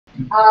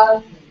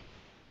Um,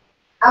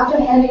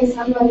 After having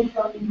somebody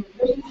from the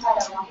university side,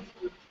 I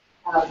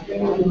want to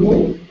bring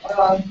in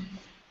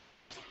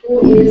who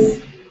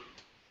is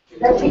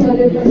touching a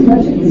different,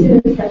 touching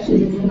serious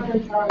questions in different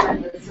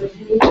environment with social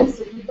media,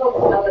 so people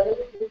will know a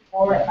little bit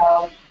more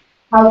about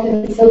how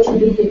can social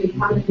media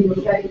become a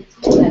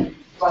democratic tool and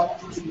what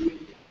happens to you.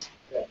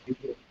 Yeah,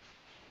 thank you.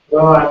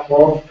 Well, I'm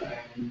Wolf,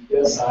 and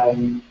yes,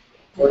 I'm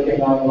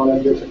working on a lot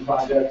of different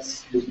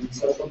projects using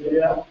social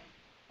media.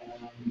 And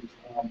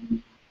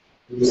I'm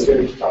just here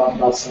to talk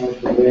about some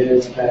of the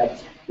ways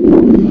that we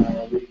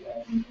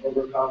can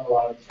overcome a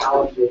lot of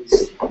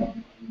challenges.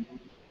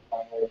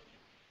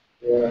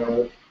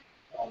 There,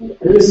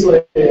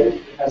 previously,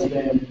 it has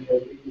been a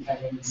big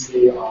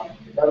dependency on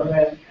the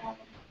government and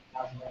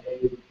national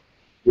aid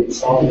to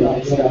solve the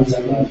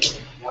problems.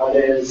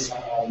 Nowadays,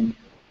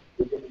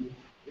 we can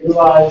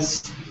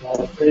utilize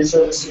free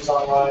services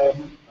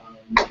online.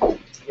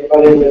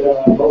 Anybody with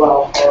a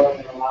mobile phone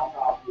and a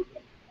laptop, we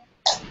can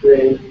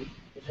create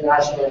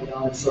internationally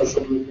known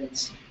social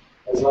movements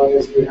as long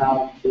as we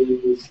have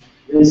the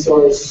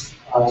resource,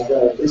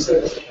 the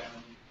research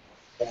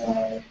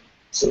and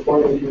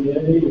supporting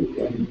community. We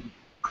can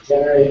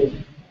generate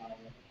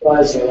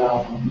buzz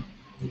around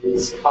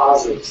these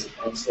causes,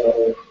 and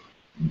so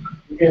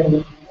you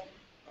can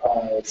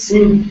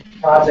see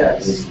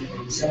projects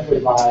simply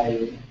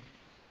by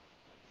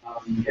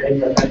getting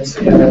your friends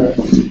together,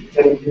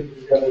 getting people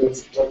together to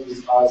support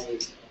these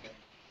causes.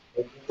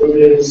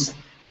 Included,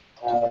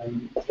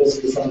 this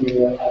is something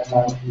that I've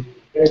had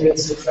very good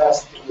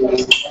success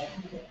with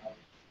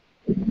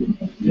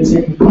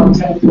using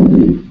content,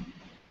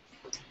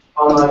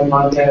 online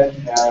content,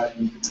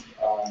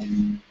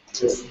 and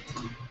just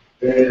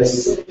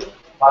various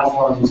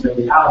platforms that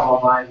we have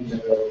online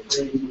that are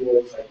free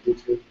tools like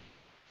YouTube,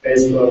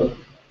 Facebook,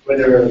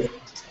 Twitter.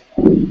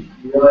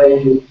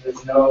 Really,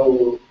 there's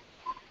no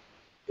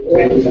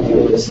way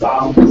to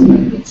stop this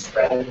kind of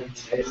spread of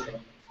information.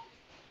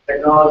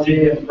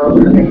 Technology and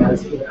programming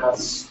has given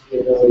us the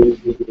ability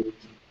to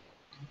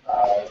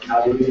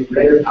have even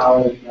greater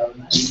power than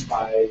government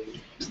by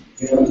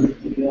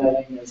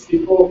uniting as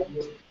people.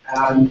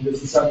 And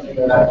this is something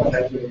that I would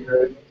like to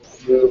encourage you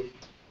to do,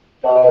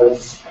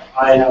 because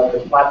I have a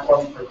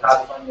platform for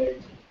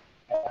crowdfunding,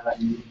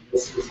 and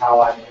this is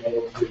how I've been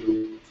able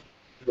to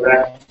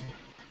direct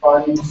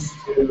funds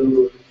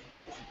to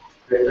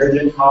very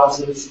urgent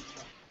causes.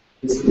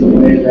 This is a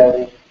way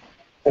that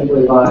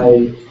simply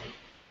by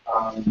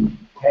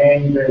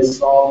paying very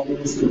small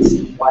fees for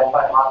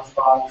Wi-Fi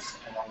hotspots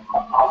and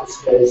office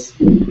space,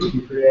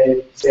 to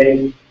create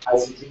safe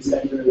ICT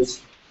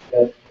centers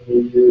that can be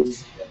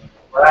used in a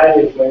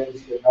variety of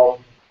ways to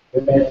help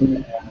women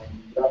and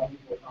young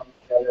people come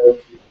together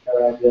to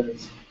share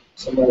ideas,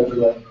 similar to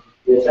what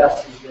DHS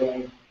is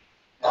doing.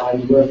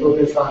 And we're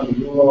focused on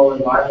rural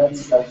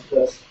environments. That's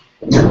just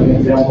an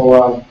example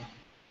of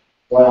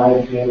what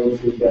I've been able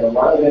to get a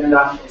lot of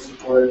international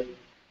support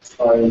as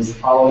far as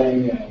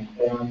following and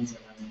fans,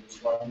 and I'm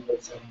just one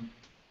person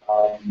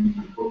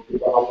with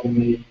people helping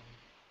me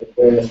with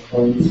various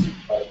points.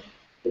 But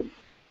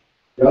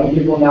young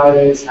people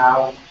nowadays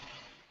have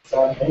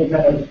any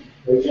kind of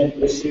urgent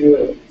issue.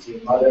 If it's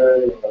your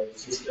mother, your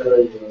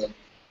sister, your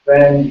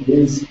friend,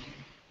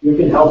 you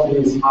can help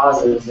these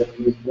causes, and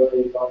you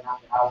really don't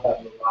have to have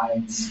that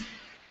reliance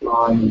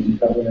on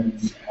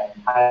governments and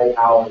higher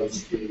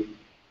powers to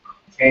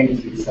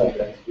change these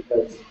subjects,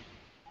 because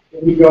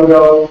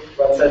Indiegogo,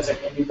 websites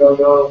like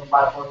Indiegogo,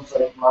 platforms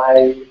like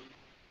my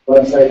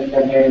website,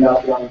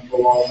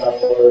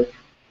 campaign.beyondthewalls.org,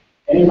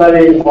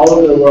 anybody all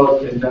over the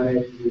world can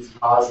donate to these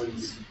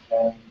causes,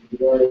 and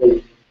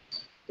really,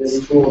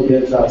 this tool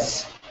gives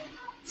us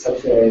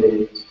such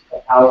a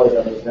power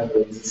that has never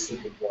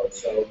existed before.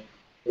 So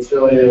this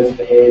really is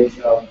the age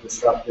of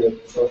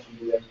disruptive social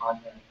media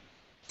content,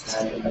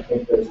 and I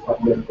think there's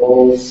plenty of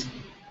goals,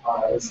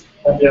 there's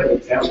plenty of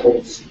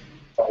examples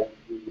like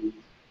the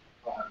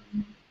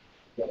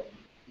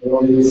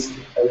Middle East,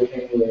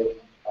 everything with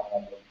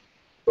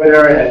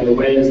Twitter, and the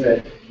ways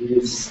that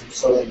these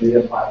social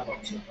media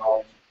platforms can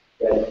help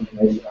get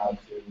information out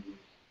to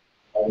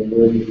the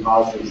worthy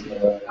causes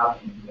that are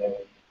happening today,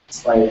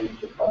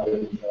 despite the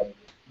coverage of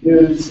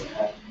news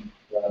and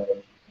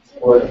the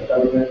support of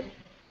government.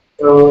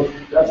 So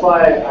that's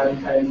why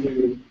I'm trying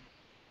to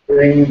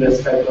bring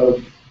this type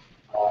of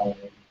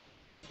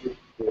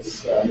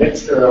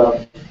mixture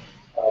of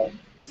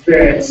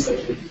experience, such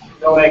as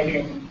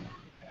filmmaking,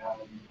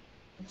 and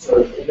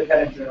sort of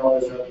independent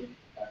journalism,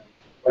 and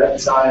web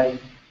design.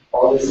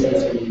 All these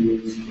things can be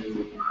used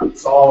to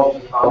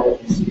solve the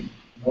problems,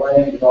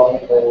 millennium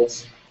development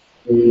goals.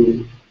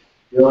 We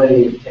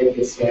really take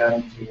a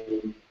stand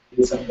to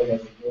do something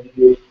as a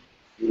community.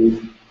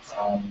 We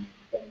can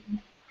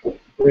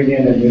bring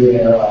in a new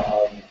era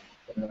of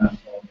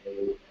international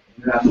aid.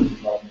 International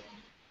development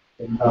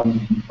can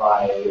come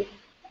by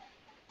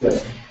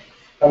just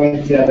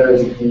coming together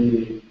as a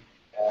community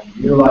and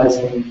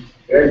utilizing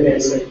very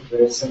basic,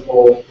 very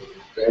simple,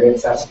 very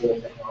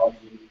accessible technology.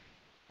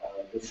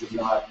 This is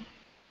not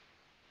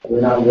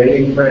We're not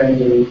waiting for any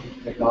new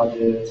technology.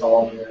 It's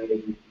all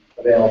very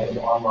available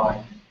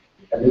online.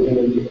 Everything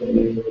that you can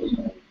do,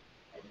 like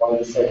one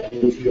just like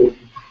YouTube,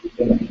 you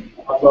can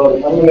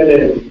upload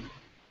unlimited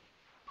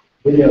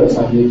videos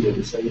on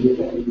YouTube. So you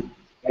can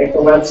make a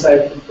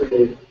website for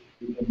free.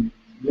 You can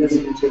use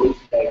YouTube to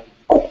make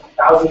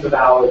thousands of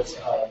hours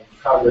of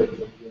coverage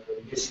of your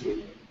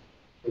issue,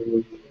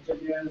 through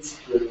interviews,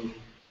 through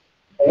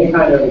any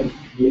kind of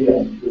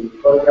media, through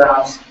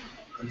photographs.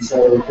 And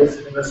so in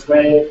this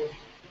way,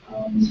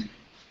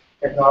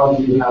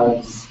 technology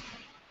has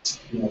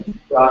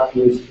brought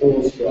these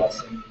tools to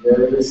us in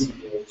very recent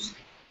years.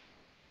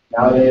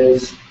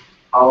 Nowadays,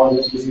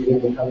 college is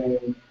even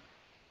becoming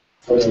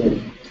sort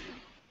of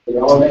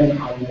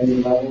relevant on many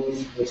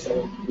levels for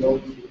certain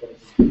fields because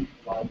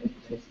a lot of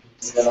information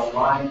is get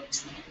online.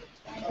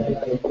 I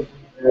think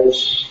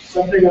there's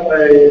something of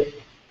a,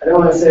 I don't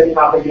want to say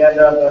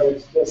propaganda, but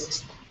it's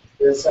just,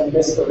 there's some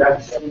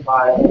misdirection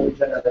by older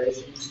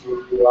generations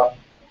who grew up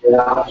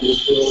without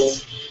these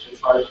tools.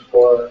 It's hard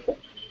for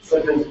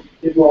certain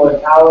people in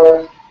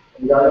power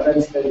and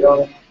governments, they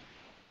don't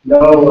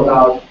know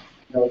about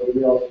the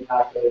real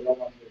impact, they don't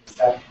want to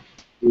accept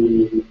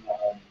the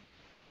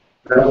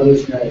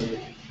revolutionary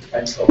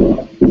potential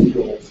of these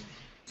tools.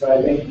 So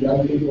I think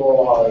young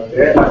people are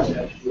very much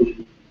at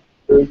the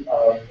root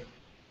of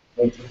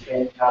making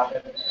change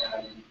happen,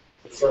 and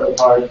it's sort of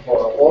hard for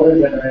older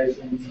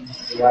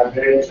generations who have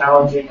very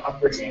challenging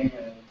upbringing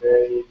and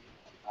very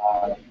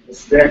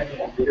strict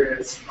and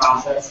rigorous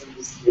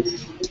processes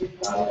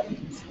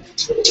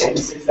to gain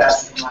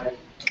success in life.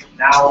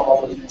 Now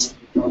all those things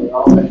become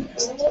relevant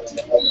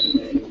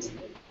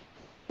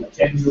and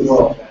change the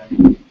world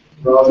and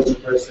grow as a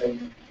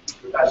person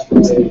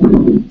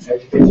professionally,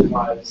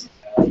 education-wise.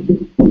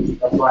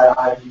 That's why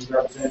I'm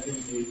representing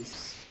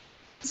these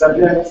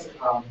subjects.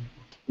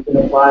 You can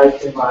apply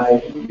to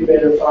my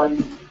incubator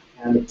fund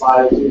and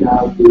apply to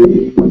have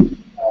the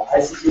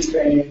ICT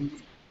training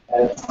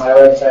at my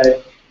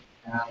website.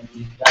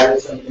 And that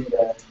is something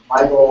that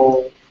my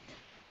goal,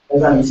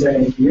 as I'm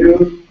saying to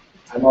you,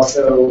 I'm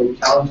also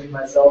challenging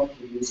myself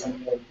to do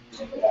something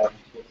that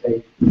will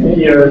take many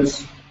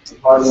years of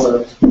hard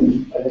work.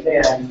 But at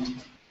the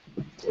end,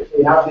 if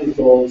we have these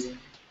goals,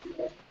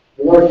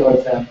 we work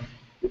towards them,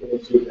 we can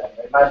achieve them.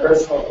 And my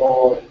personal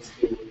goal is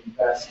to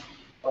invest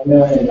 $1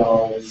 million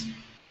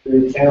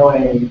through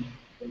channeling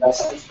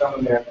investments from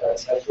America,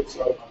 especially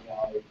Silicon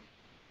Valley,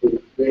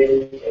 to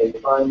create a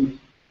fund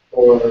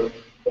for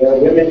the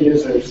women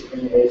users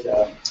in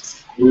Asia,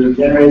 the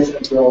generation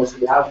of girls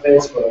who have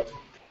Facebook,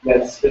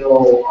 yet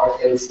still are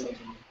facing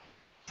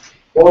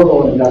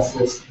horrible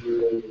injustice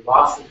through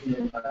loss of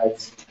human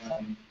rights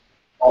and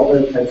all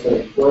the types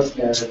of forced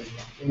marriage,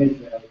 teenage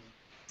marriage.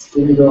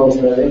 Even girls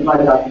that are in my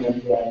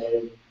documentary I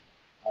made,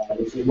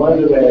 which is one of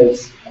the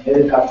ways I made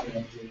a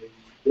documentary.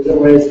 These are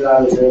ways that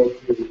I was able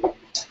to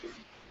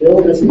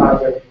build this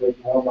project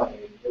with no money,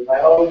 with my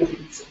own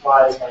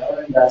supplies, my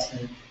own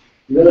investment.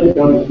 You really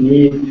don't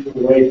need to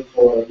wait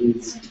for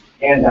these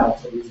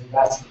handouts or these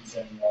investments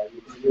anymore.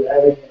 You can do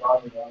everything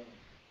on your own.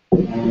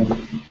 And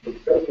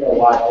it took me a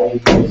while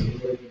because it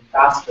would have been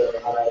faster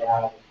had I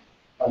had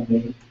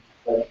funding.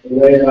 But the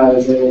way that I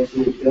was able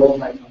to build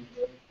my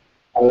company,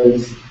 I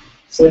was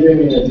sleeping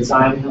in a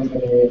design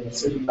company and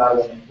sleeping out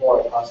on the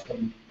floor across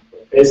from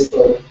the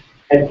Facebook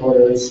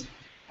headquarters.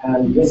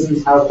 And this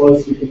is how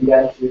close you can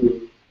get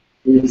to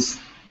these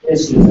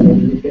issues. I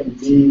mean, you can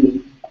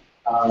be,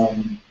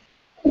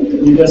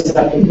 you just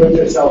have to put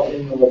yourself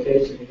in the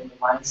location, in the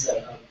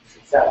mindset of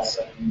success.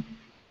 And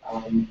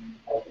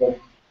I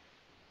think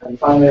I'm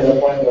finally at a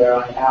point where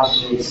I have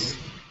these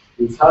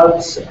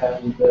hubs,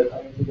 and they're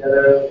coming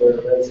together.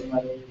 We're raising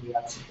money. We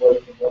have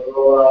support from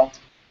Motorola.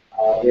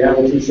 We have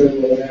a T-shirt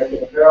with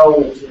American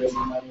Apparel, which is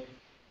raising money.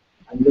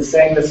 I'm just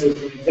saying this as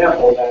an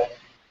example that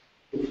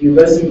if you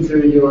listen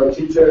to your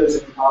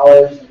teachers in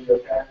college and your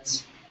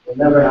parents, you'll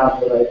never have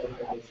the right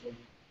information.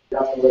 You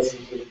have to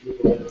listen to the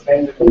people that are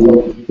trained in the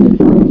world.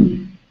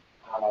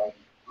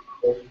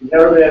 You'll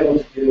never be able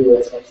to do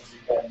as much as you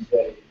can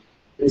today.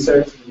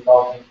 Research and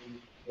development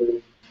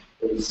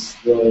is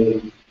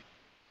really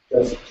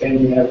just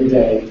changing every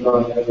day,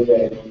 growing every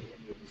day.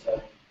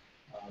 So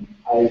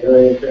I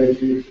really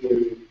encourage you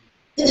to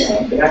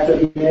connect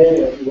with me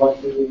if you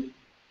want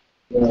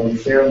to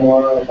share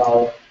more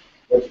about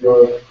what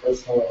your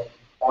personal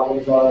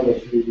problems are,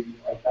 what you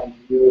are trying to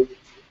do.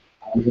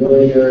 I'm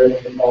really here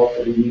involved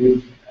for the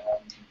youth,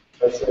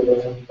 especially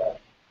women, but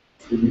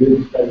the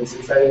youth that is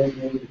exciting to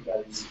me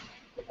because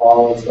the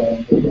ball is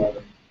going through a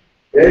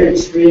very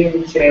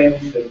extreme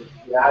change, the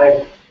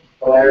dramatic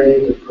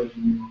polarity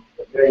between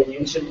the very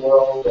ancient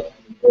world and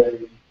the very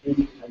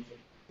deep potential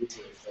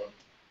future. So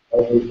I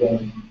hope we can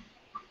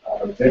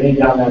journey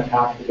down that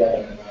path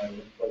together, and I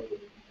look forward to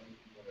it.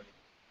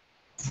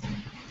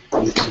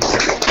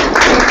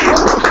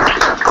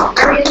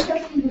 Very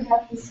interesting to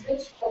have to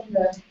switch from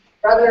the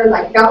rather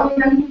like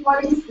governmental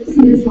bodies to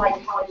see this like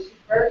how it should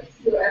work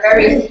to a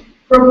very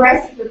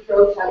progressive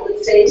approach, I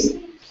would say.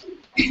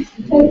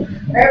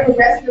 Very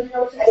progressive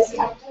approach. I just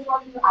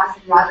wanted to ask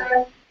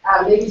rather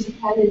maybe she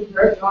can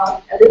work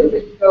on a little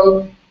bit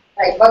ago.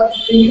 Like, what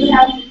do you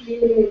have to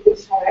feel in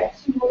which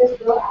direction will it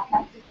go? I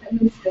have to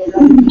convince the right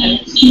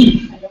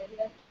direction. I don't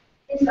know.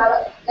 So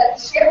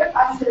let's share with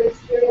us your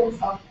experience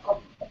of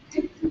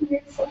 15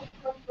 years of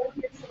work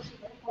in social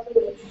work,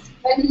 probably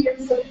 20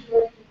 years of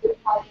work with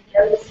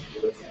various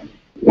fields.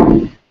 Yeah.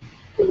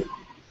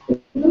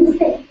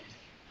 Namaste.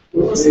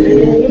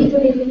 Very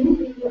good evening,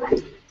 everyone.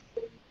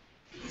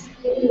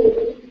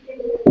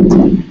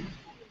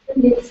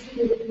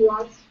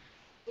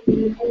 I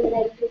would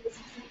like to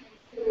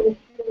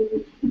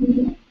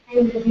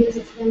and the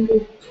music from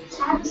the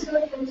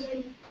absolute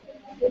function.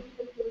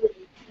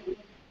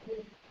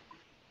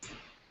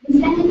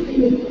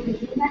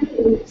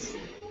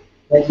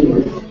 Thank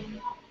you.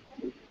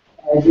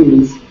 Thank you,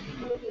 Miss.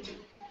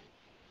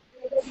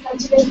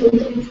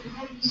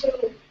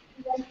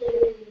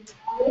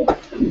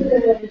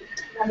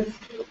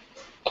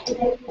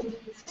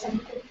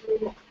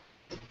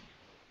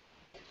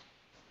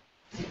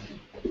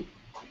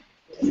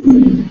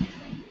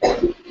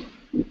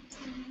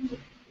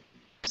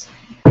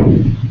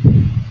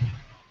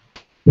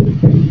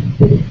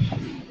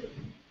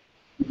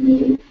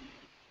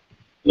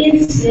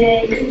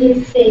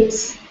 Indian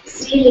states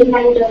it's really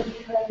kind of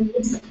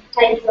this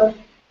type of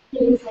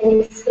living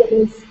science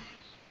experience.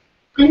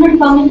 I'm not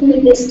coming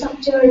with a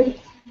structured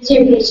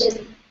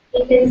generation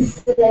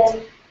because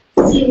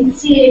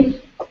see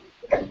it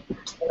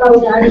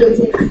about the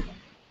audiences.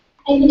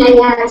 I mean, I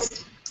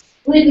asked,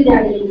 who will be the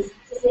audience?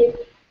 She said,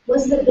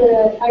 most of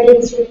the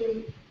audience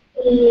will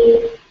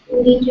be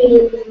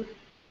between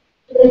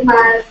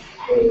 12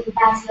 and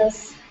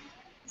bachelors.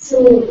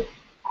 So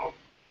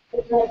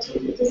I thought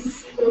it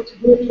is not good to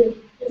present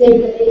the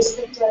very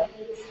structured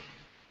things.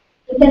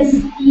 Because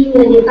being a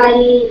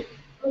Nepali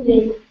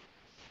woman,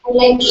 I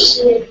like to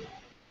share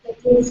the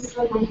things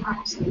from my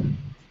heart.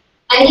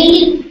 I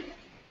really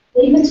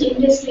very much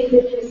interested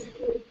with this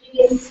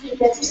previous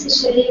speakers,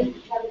 especially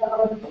from the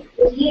government.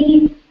 They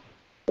really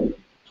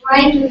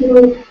try to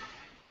do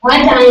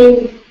what I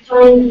am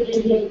trying to do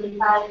here in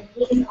Nepal.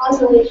 He is all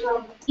the way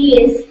from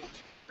US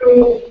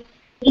and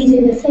he is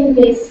in the same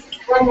place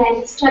what I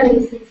am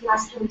studying since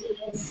last 20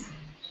 years.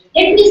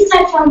 Let me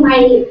start from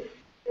my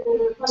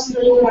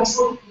personal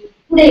introduction.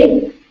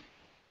 Today,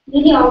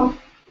 many of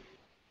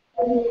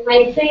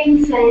my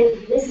friends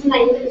and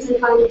national international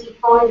community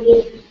call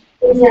me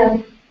as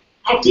an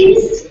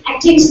activist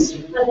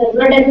for the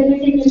blood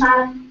development in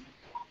Nepal.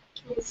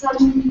 And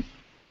some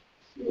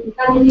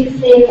community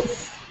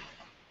says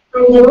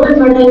I'm the role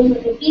model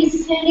for the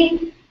peace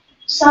building.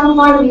 Some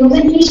call me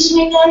Nobel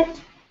Peacemaker,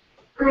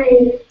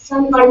 and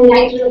some call me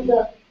writer of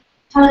the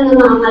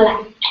Tharanama Amala.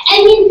 I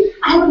mean,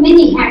 I have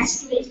many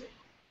hats today.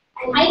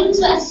 And I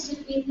also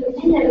assist with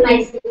many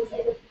advisors,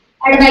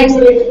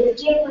 advisor,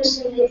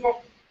 chairperson, as a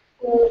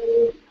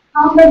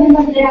founder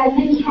member. There are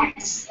many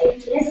hats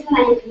at national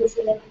and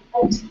international level,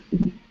 but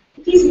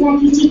it is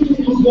not easy to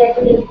be here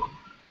today.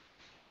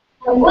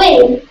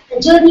 The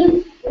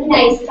journey when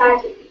I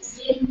started is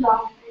really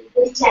tough and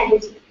very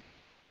challenging.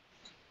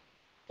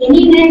 Can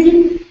you imagine?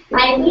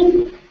 I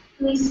went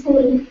to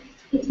school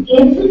with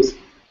barefoot.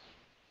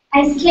 I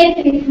slept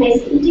with my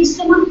empty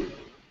stomach,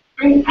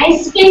 and I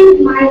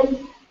spent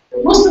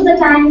most of the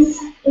times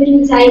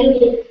during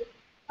childhood in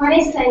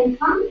forest and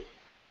farm.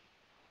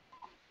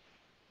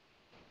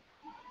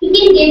 You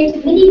can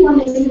get many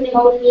information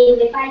about me in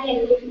Nepali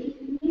and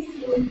English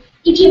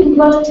if you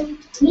Google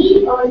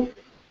me or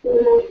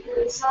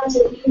search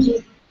on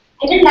YouTube.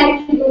 I don't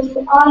like to go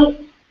through all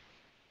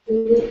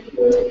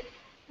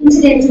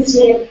incidences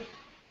here,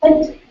 but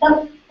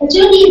the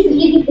journey is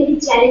really very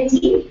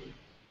challenging.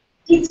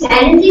 It is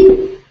challenging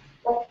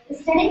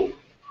yesterday,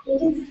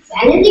 it is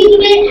challenging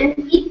today, and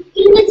it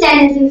will be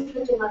challenging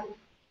for tomorrow.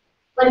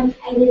 But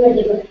I never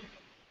give up.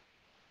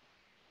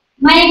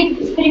 My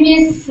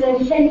previous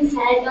friends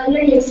had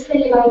already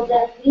explained about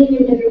the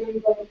Human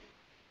Development Goal,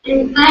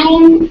 and I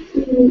am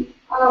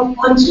a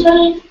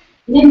cultural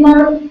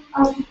member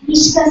of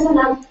discussion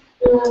of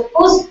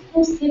post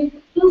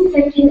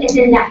 2015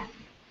 agenda,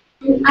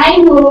 and I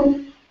know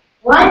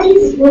what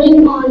is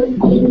going on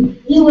in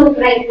New York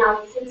right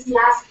now since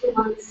last 2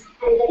 months,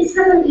 and the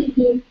discussion will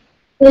be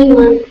going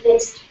on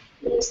next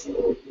month.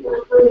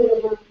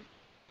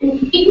 And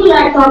people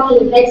are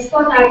talking, the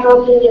experts are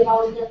talking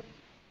about the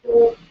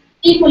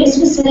people,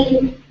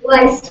 especially who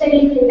are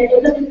struggling in the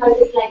developing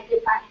countries like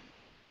Nepal.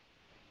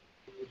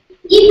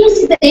 If you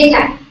see the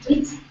data,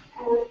 which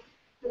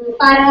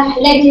Para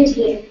highlighted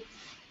here,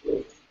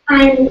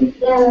 and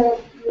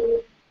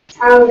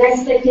our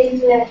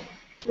respected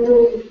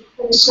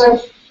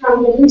from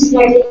the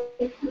newsletter,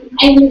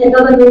 I mean the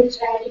government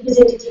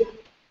representative,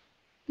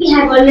 we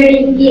have already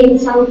gained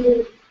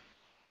something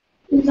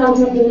in terms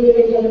of the Human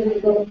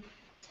Development Goal.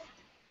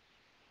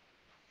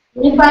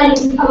 Nepal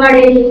is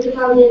awarded in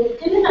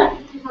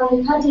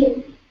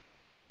 2013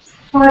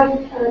 for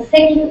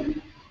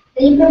second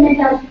the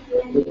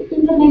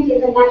implementing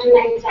the Natural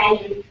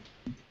Island.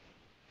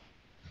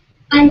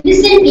 And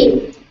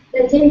recently,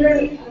 the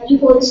gender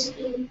reports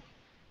in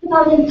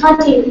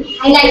 2013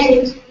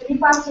 highlighted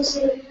Nepal's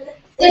social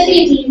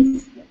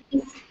facilities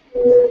is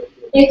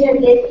better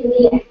than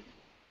India.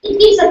 It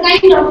gives a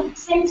kind of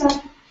sense of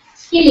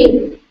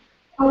feeling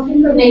of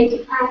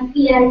improvement, and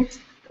we are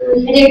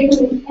headed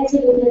to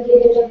achieving the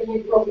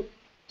development goal.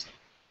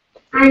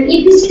 And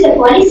if you see the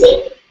policy,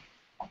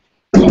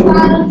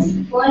 Nepal's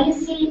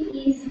policy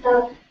is the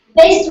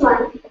best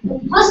one, the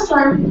first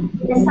one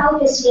in the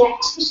South Asia,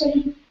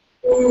 especially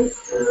in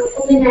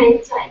women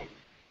and child.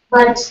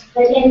 But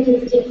the reality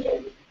is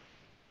different.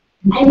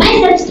 I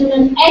myself do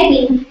not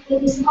agree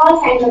with this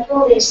all kind of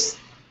progress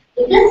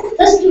because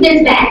just 2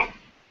 days back,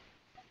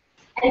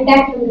 I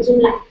back from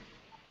Jumla.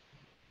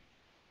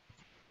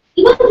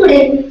 Even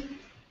today,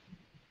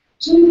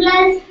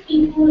 Jumla's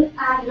people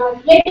are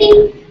not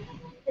getting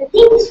the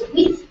things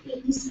which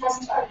we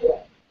discussed earlier.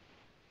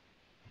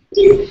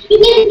 You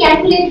can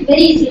calculate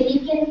very easily.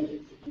 You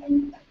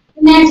can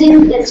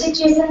imagine the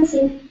situations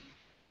in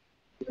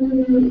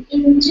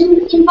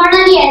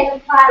Manali and the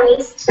Far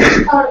West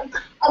or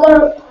other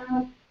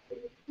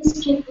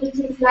district which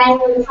is lying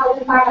on the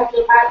southern part of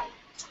Nepal.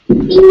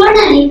 In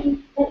Manali,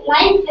 the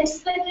life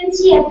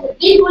expectancy of the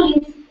people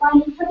is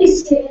only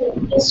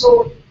 37 years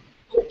old.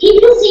 And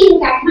if you see in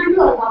Kathmandu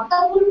or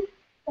Bhaktapur,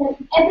 the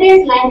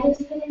average life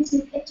expectancy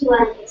is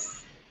 81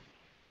 years.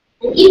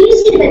 And if you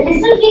see the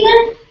national figure,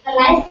 the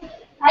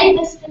life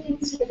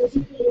expectancy of the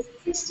people is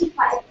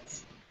 65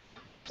 years.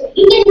 So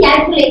you can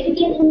calculate, you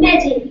can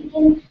imagine, you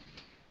can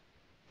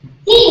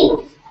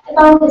think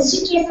about the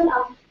situation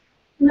of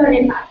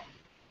Nepal.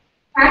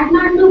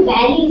 Kathmandu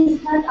Valley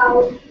is not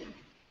our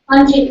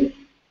country.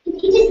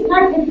 It is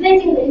not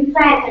reflecting the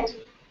entire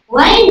country.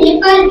 Why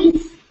Nepal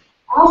is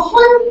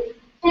often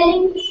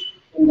telling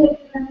in the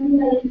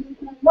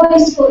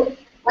voice code,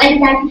 while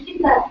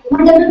calculating the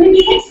Human Development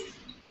Index,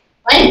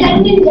 while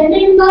calculating Gender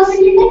Empowerment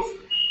Index,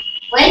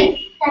 while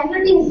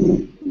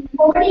calculating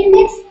Poverty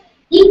Index,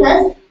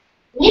 because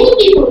many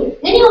people,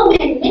 many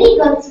women, many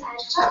girls are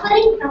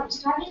suffering from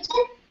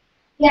starvation,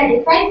 they are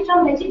deprived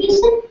from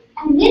education,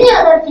 and many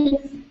other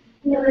things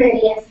in our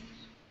areas.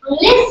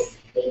 Unless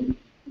we do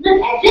not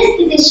address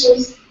these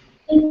issues,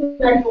 we will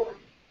not move on.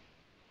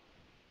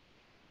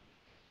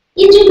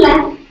 In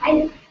Jumla,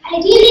 I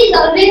really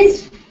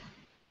always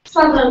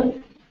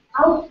struggle.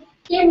 How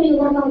can we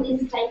overcome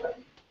this type of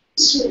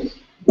issues?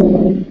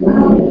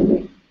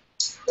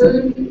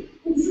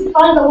 This is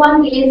called the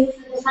one village,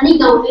 the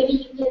Sanigaon, maybe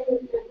you can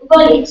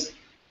Google it.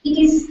 It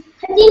is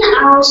 13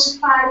 hours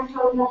far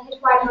from the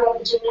headquarters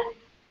of Jumla.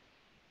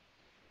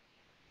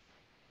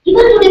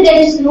 Even today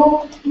there is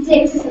no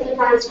easy access of the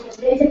transport.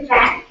 There is a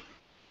track.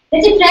 There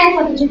is a track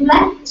for the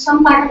Jumla,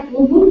 some part of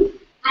Mugu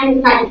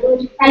and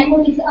Kalikot.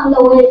 Kalikot is on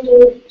the way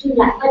to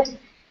Jumla. But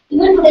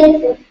even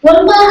today,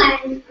 Golba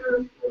and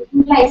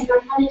Jumla is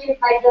not connected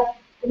by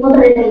the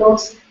motor and the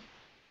roads.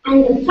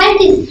 And the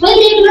flight is so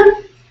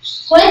irregular,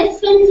 so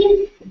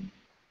expensive,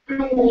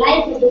 and the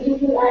life of the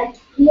people are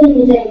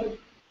really miserable.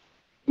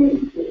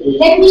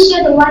 Let me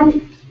share the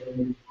one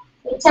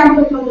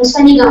example from the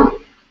Sanigaon,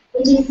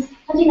 which is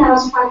 13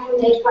 hours far from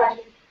the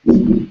headquarters.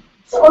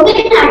 So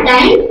women are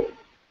dying,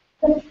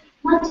 but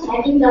not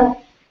having the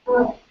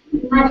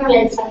maternal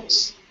health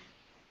service.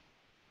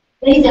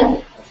 There is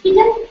a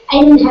hospital,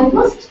 I mean health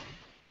post.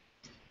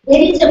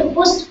 There is a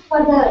post for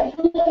the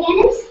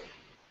ANMs.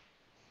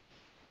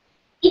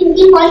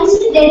 In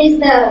policy, there is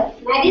the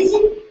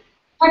medicine,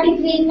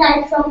 43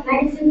 types of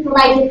medicine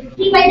provided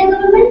free by the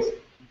government,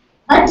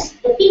 but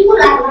the people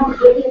are not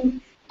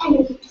getting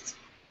anything.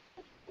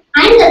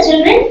 And the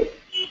children,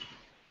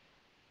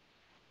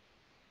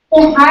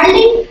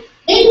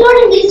 they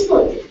enroll in this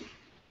school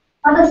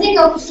for the sake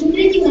of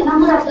increasing the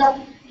number of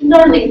the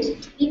enrollment.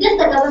 Because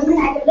the government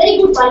has a very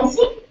good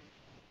policy,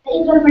 the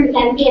enrollment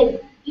campaign,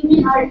 you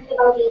may heard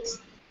about it.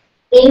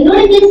 They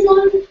enroll in this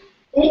school,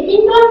 they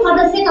enroll for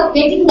the sake of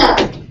getting the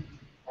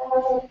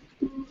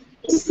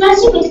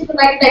scholarship which is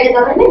provided by the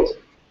government,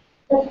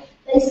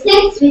 the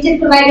snacks which is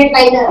provided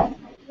by the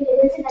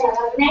university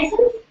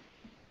organizations,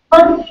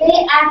 but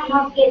they are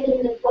not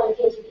getting the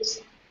quality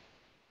education.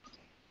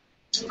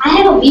 I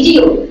have a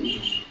video,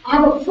 I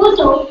have a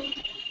photo,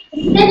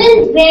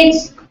 7th grade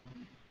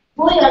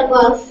boy or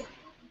girls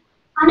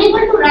unable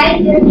to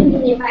write their name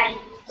in Nepali.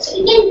 So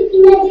you can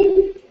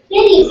imagine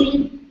very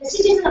easily the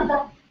situation of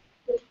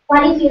the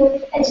quality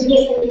of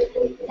education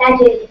in that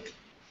area.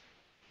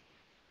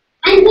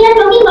 And we are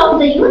talking about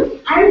the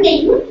youth, aren't they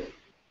youth?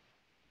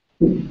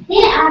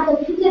 They are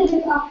the future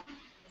of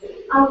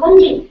our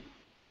country.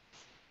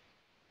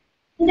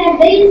 These are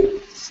very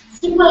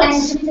simple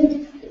and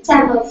simple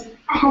examples.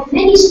 I have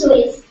many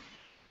stories.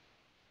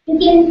 You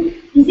can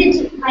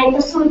visit my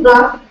personal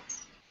blog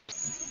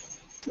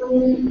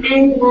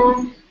and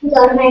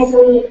organize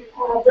some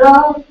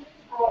blog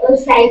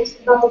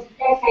website about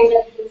that kind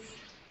of things.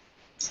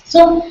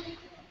 So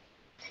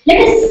let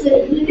us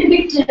a little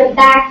bit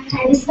back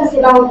and discuss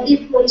about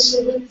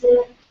equality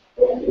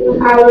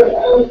with our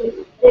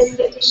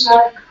respected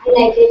shark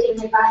highlighted in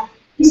Nepal.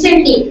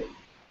 Recently,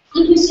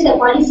 if you see the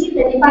policy,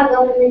 the Nepal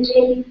government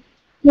really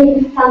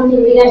did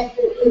something regards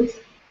to youth.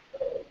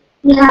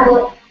 We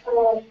have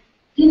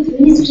youth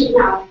ministry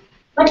now,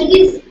 but it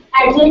is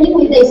adjoining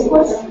with the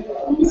sports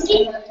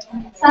ministry.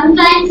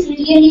 Sometimes it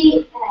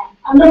really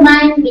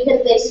undermined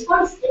because the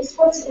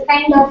sports is a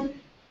kind of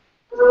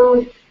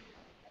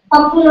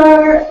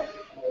popular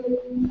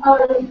or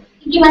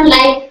everyone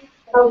like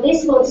about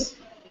this sports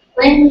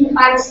when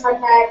parts are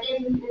that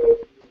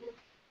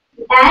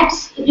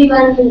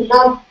everyone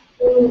love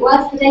to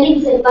watch the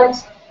television, but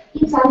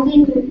it's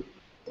something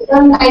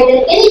done by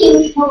the any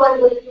youth, no one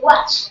going to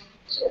watch.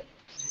 So,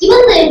 even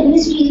the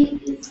ministry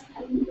is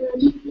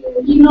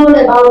ignored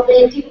about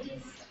the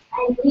activities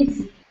and needs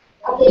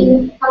of the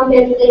youth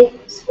compared to the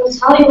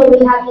sports. However,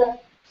 we have the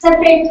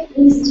separate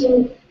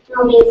ministry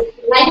nowadays.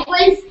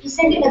 Likewise,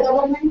 recently the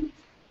government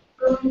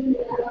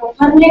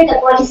formulated the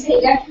policy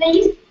regarding the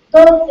youth,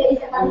 though there is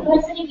a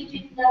controversy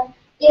between the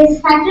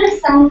age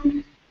factors.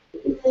 Some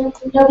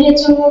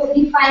WHO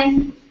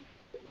defined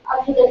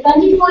up to the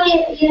 24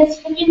 years,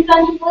 15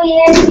 24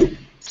 years.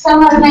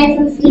 Some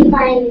organizations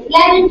define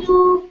 11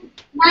 to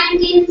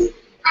 19,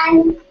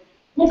 and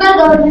Nepal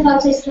government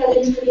also is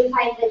struggling to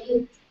define the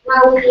youth.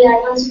 Now we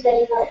are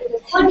considering up to the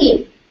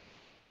 14.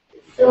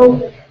 So,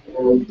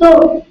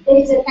 though there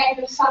is a kind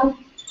of some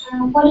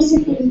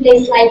policies in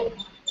place, like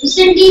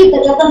recently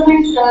the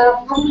government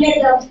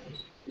formulated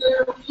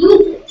the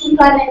youth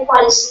employment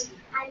policy,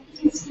 and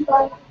it is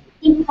for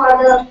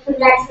the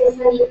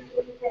relaxation in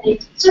internet.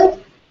 So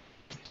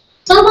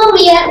somehow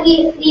we are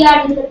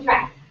in the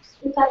track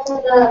in terms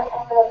of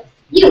the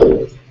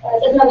youth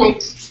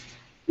development.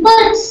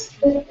 But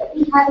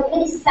we have a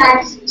very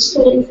sad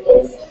story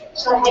is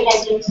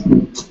highlighted.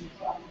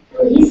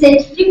 He said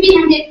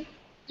 1,500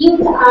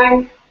 youth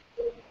are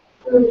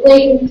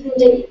going through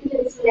the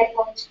international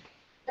airport,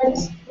 but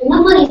the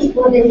number is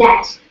more than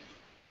that.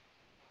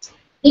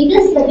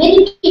 Because the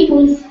very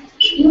people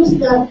use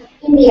the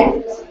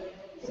India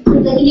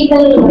through the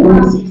illegal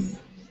process.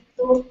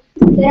 So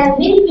there are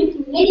many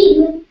people, many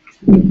youth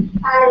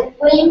are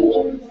going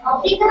in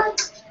Africa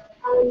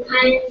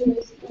and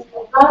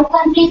Gulf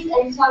countries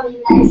and some in the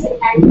Asian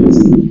countries.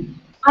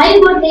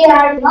 However, they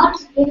are not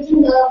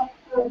getting the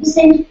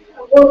decent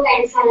work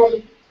and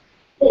salary.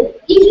 If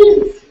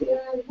you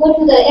go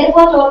to the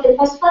airport or the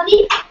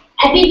Pashupati,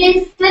 every day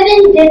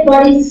 7 dead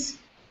bodies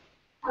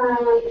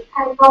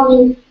are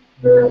coming,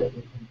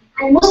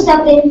 and most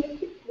of them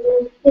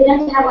they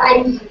don't have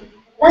identity.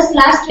 Just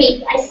last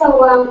week, I saw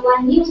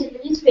one news in the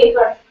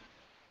newspaper.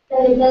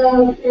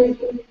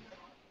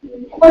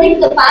 According to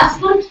the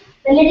passport,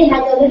 the lady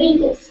has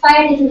already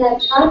expired in the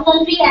Gulf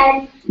country,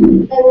 and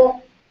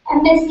the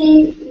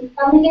embassy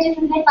communicated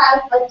to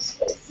Nepal, but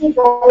she's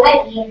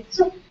alive here.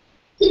 So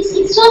it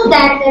shows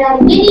that there are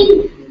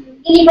many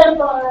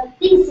illegal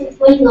things is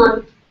going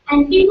on,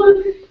 and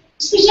people,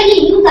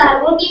 especially youth,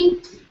 are working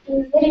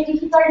in very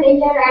difficult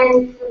labor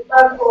and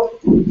work.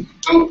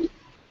 And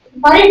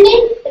currently,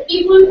 the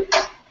people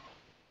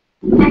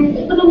and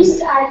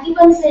economists are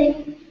even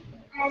saying,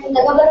 and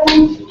the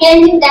government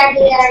claiming that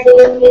they are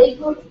doing very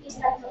good in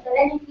terms of the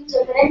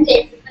future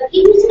remittance. But if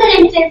you see the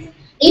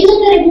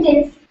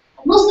remittance,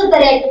 most of the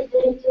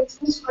remittance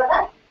is for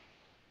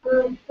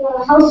the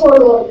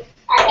household.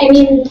 I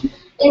mean,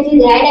 as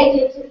is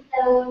highlighted,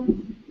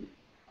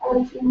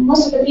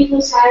 most of the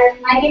people are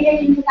migrated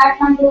into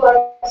Kathmandu or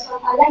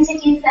some other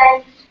cities,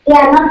 and they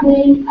are not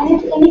doing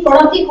any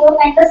productive work,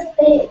 and thus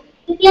they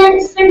are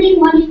spending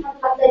money on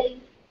other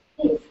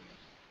things.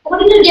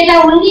 According to data,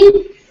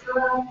 only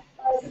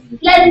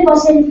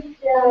 11%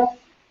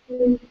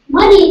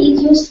 money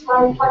is used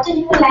for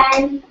purchasing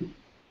land,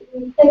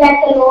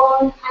 tobacco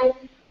loan, and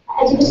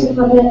education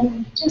for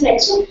the children.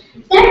 So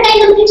that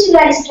kind of things you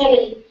are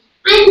struggling.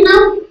 And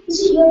now this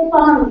is your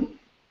turn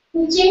to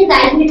change the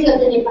identity of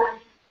the Nepal,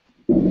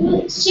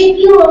 to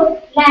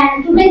secure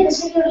land, to make the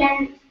secure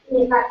land in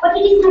Nepal. But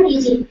it is not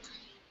easy.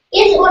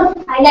 As was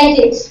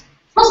highlighted,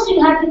 first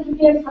you have to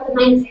prepare for the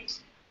mindset.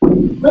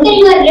 Whether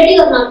you are ready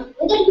or not,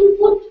 whether you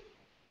put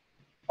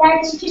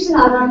that situation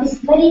or not is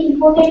very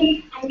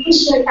important and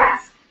crucial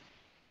task.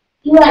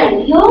 You are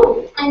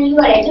young and you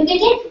are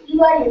educated,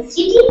 you are in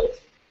city,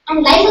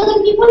 and like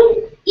other people,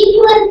 if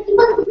you are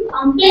even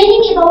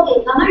complaining about the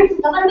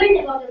government,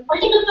 about the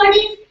political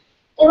parties,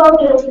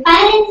 about your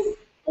parents,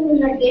 you will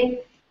not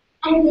get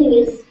anything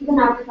else even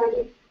after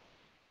funding.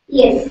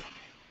 Yes.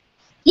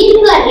 If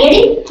you are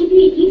ready, if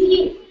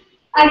you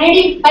are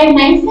ready by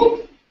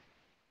mindset,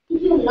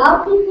 if you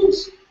love to put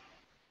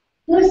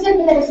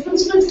yourself as a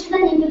responsible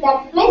student into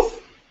that place,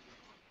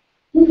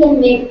 you can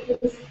make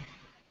this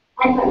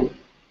happen.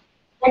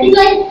 That is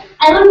why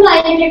I want to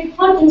highlight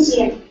 4 things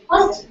here.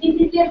 First, be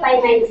prepared by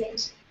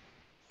mindset.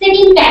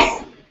 Second,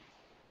 passion.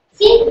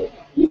 See,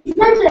 it's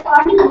not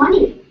earning the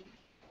money,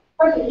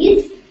 but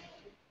it's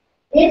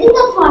raising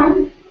the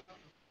fund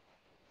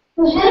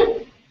to help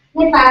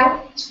Nepal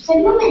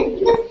settlement,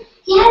 because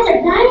he has a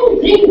dying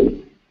dream.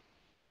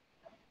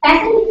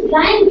 Passion is a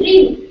dying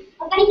dream.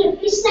 According to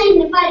Krishna in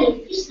Nepali,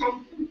 Krishna,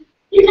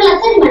 if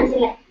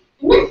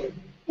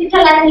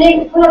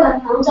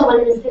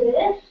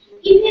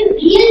you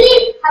really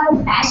have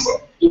a passion,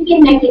 you can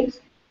make it.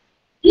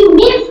 You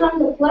may from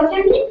the poor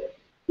family,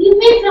 You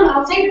may from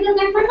outside of the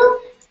Kathmandu,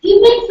 you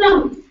may from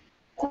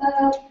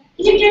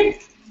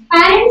educated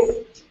parents,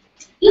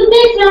 you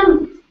may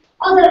from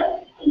other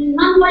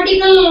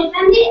non-political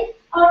family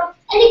or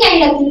any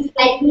kind of things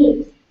like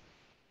me.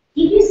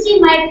 If you see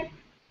my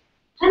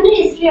family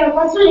history or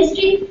personal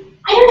history,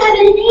 I don't have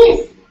anything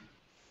else.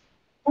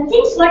 The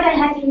things what I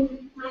have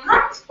in my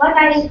heart, what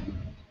I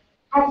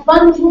have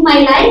gone through my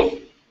life,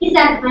 is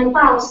at my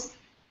past.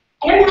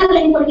 I don't have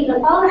any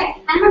political power.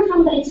 I am not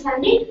from the rich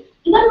family.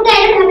 Even today,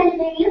 I don't have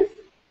anything else.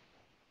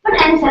 But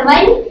I am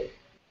surviving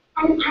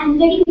and I am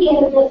taking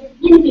care of the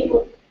young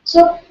people.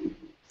 So,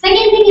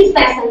 second thing is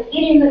passion,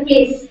 here in the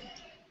place.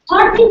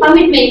 Third thing,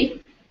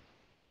 commitment.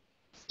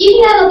 If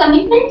you have a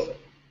commitment,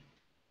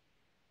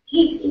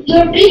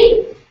 your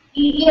dream,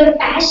 your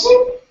passion,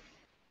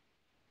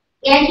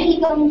 gradually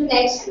come into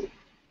action.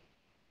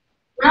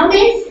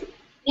 Nowadays,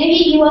 maybe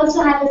you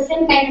also have the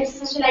same kind of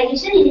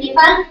socialization in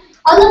Nepal.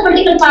 All the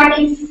political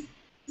parties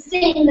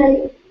stay in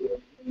the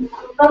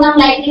program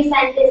like this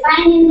and they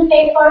sign in the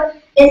paper.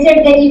 They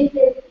said they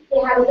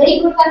have a very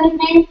good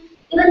commitment.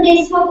 Even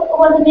they spoke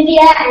over the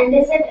media and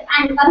they said,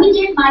 I am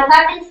committed, my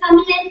party is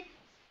committed.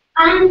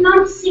 I am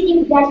not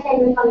seeking that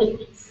kind of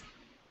commitments.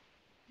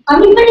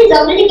 Commitment is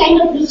already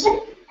kind of vision,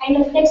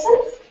 kind of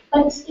reflections,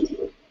 but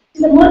it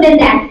is more than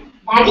that.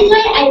 That is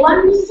why I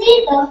want to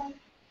say the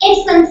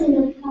actions in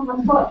the form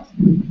of thought.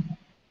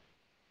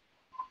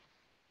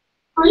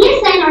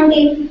 Unless and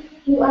until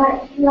you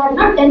are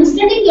not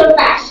demonstrating your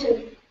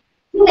passion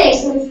through the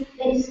actions,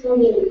 there is no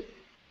meaning.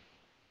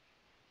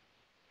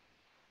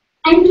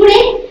 And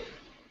today,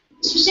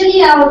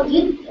 especially our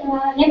youth,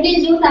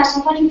 Nepalese youth are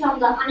suffering from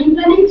the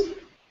unemployment,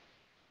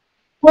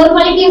 poor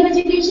quality of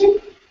education,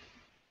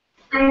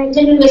 and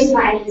gender-based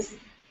violence.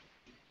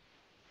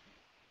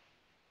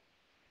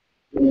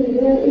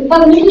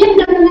 The Millennium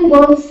Development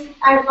Goals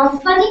are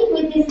prospering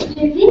with these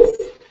three things.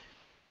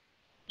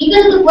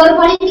 Because of the poor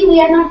quality, we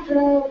are not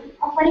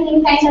offering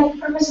any kind of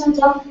professional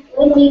job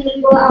when we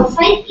will go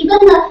outside. Even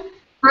the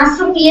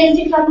master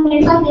PhD from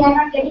Nepal, they are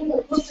not getting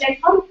a good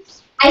platform.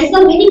 I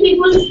saw many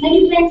people,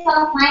 many friends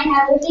of mine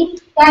are waiting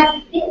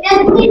that they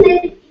are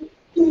good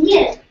in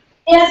here.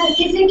 They are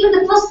exactly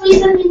the first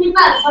position in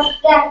Nepal, but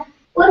they are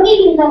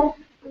working in the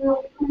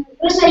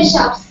grocery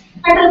shops,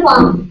 petrol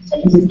pump. So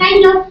it is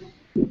kind of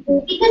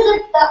because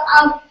of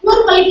the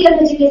poor quality of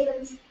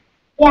education,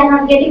 they are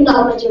not getting the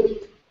opportunity.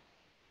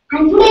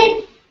 And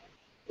today,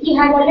 you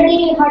have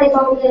already heard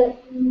about the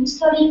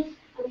story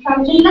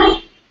from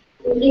Jilla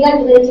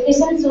regarding the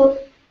education. So,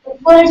 the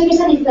poor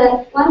education is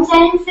the one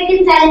challenge.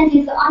 Second challenge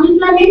is the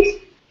unemployment.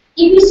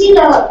 If you see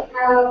the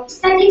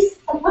statistics,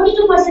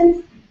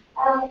 42%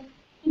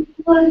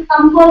 people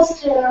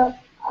composed,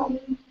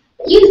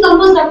 youth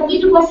composed of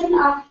 42%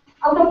 out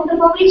of total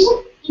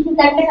population. If you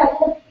calculate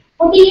after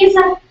 40 years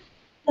of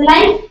the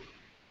life,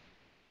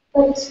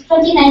 but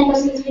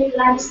 29%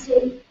 people are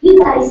still,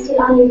 youth are still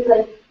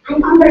unemployed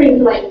and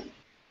underemployed.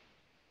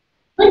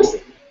 But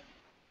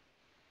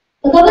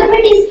the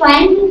government is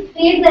trying to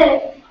create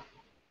the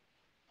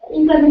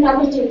employment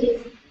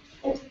opportunities.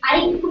 But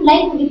I would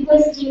like to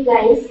request you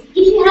guys, if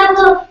you have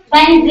a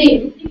grand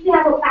dream, if you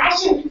have a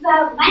passion, if you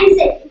have a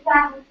mindset, if you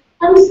have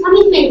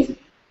commitment,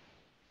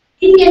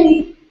 you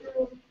can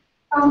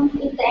come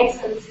with the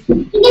actions.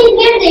 You can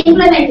get the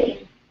employment here.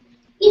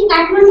 In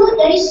Kathmandu,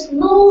 there is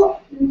no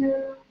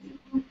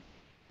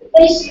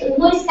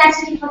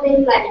scarcity for the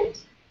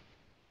employment.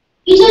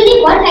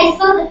 Usually, what I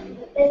saw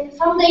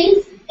from the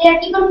youth, they are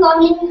people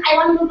coming. I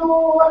want to do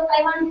work.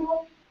 I want to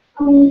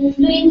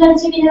do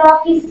internship in your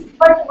office.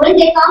 But when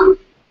they come,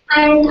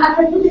 and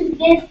after 2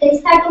 days, they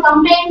start to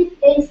complain.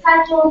 They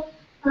start to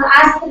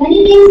ask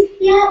many things.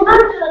 They have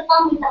not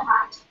come with the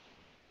heart.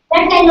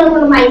 That kind of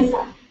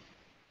mindset.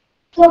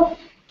 So,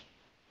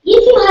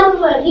 if you have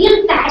a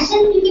real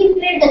passion, you can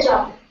create the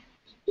job.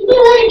 If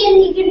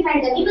you can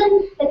find that.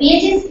 Even the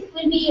BHS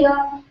will be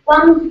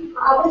one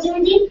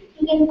opportunity.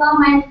 You can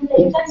come and do the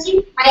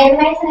internship. My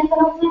advice and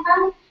economics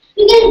Nepal.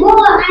 You can go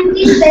and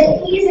teach the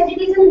English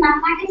education,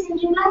 mathematics in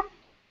Jumla,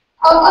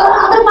 or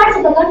other parts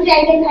of the country. I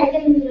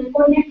can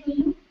coordinate to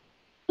you.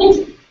 But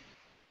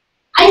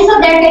I saw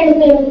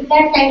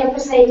that kind of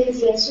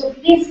facilities here. So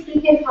please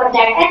prepare for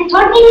that. And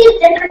third thing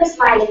is gender-based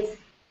violence.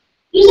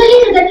 Usually,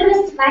 the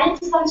gender-based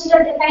violence is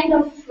considered a kind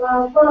of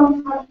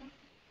forum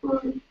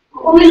for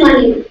women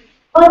only,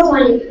 girls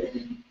only.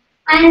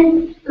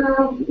 And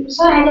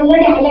so I had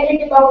already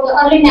highlighted about the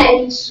early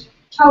marriage,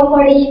 child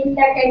body,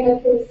 that kind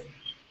of things.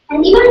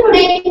 And even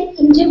today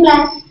in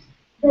Jumla,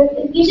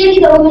 usually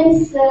the women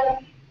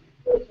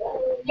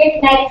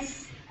get married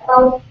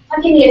about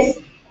 13 years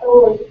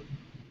old.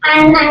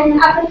 And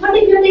after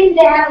 13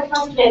 they have a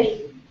first baby.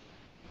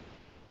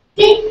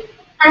 See?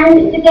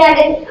 And they are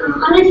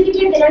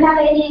uneducated, they don't have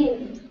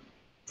any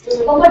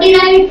property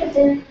right,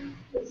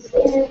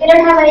 they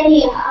don't have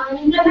any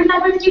employment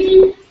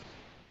opportunity.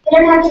 They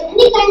don't have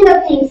any kind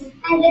of things,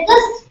 and they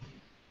just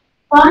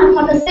born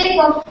for the sake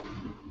of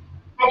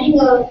getting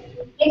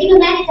a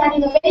marriage,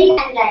 having a baby,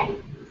 and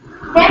dying.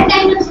 That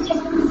kind of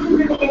situation is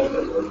similar to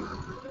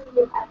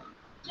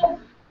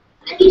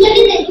And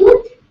usually the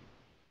youth,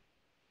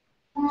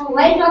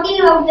 while talking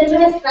about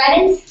feminist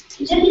violence,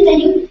 usually the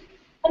youth,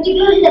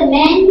 particularly the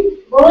men,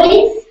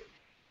 boys,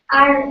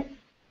 are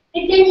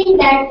pretending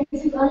that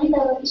this is only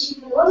the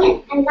issue for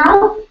women. And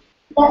now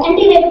the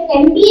anti-rape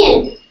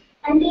campaign,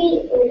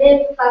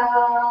 anti-rape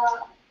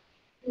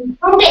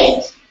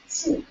protest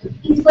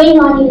is going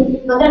on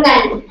in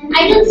Motherland. And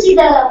I don't see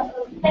the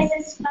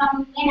faces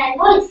from men and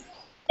boys.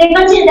 They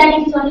consider that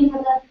it is only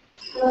for the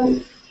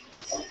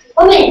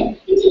women.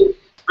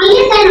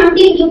 Unless and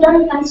until you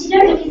don't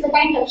consider it is a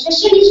kind of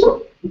social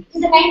issue, it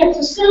is a kind of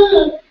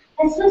social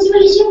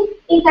responsible issue,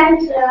 we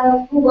can't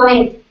move on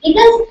it.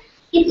 Because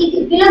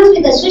it belongs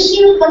with the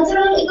social,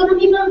 cultural,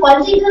 economical,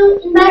 political,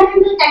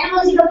 environmental,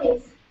 technological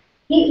things.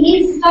 He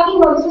is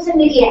talking about social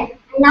media.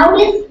 And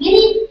nowadays,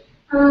 many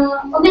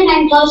women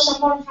and girls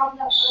suffer from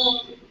the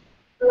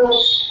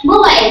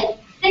mobile,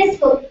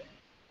 Facebook.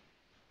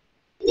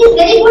 It is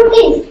very good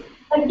things,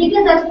 but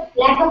because of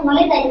lack of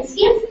knowledge and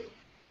skills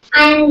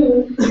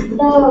and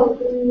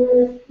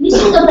the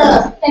misuse of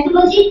the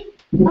technology,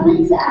 women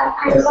and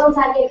girls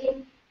are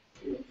getting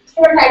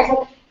several types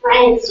of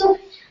violence. So,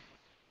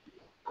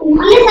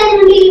 unless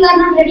and until you are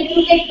not ready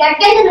to take that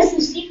kind of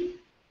responsibility,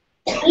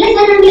 unless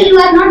and until you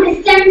are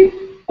not stand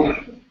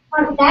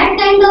for that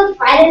kind of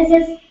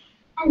violences,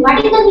 and what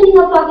is the meaning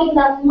of talking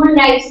the human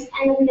rights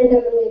and women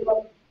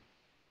development?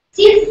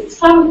 She is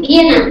from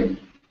Vienna,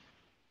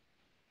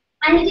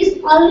 and it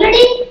is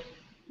already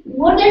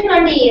more than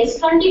 20 years,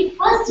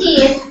 21st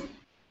years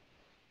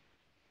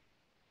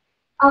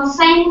of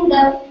signing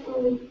the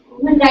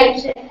human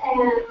rights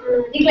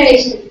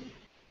declaration.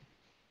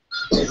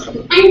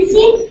 And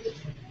see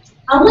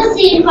how much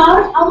she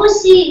empowered, how much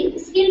she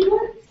skillful.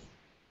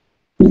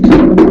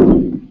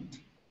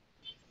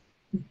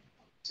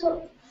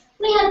 So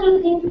we have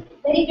to think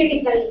very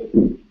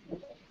critically.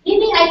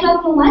 Maybe I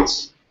talk too much.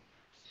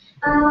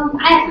 I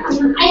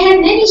have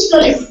many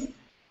stories.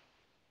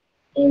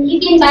 You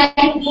can buy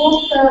the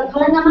book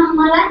Khalangama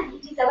Hamala,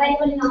 which is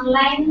available in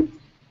online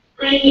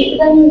and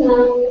even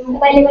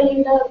available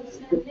in the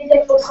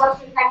major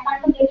bookshops in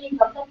Kathmandu, maybe in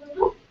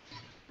Bhaktapur.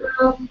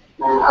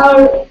 Or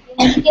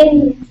you can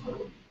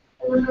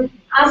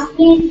ask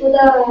me to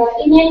the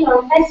email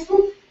or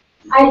Facebook.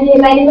 I will be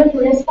available to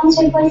respond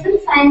to your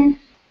questions, and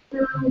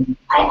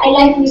I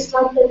like to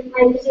start my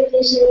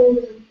presentation.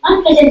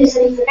 Not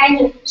presentation, it's a kind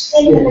of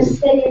sharing an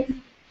experience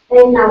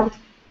right now.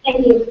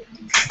 Thank you.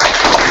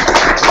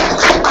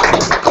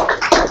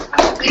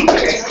 Thank you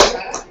very much,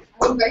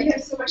 Sarah. You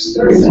have so much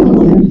stories. I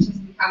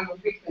just become a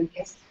frequent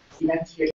guest in that here.